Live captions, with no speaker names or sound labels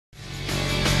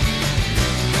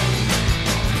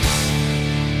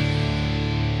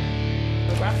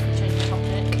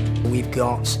we've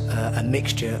got a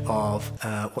mixture of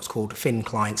what's called thin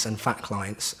clients and fat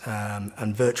clients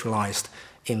and virtualized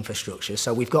infrastructure.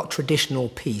 So we've got traditional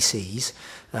PCs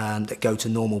that go to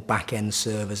normal back-end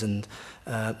servers, and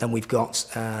then we've got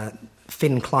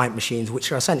thin client machines,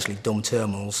 which are essentially dumb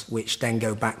terminals, which then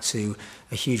go back to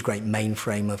a huge, great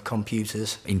mainframe of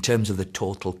computers. In terms of the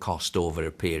total cost over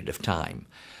a period of time,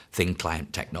 thin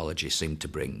client technology seemed to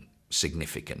bring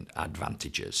significant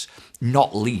advantages,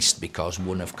 not least because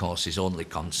one, of course, is only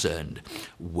concerned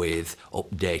with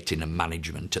updating and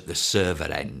management at the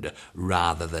server end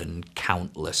rather than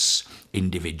countless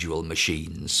individual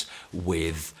machines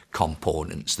with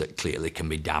components that clearly can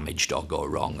be damaged or go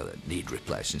wrong or that need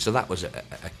replacing. So that was a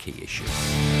key issue.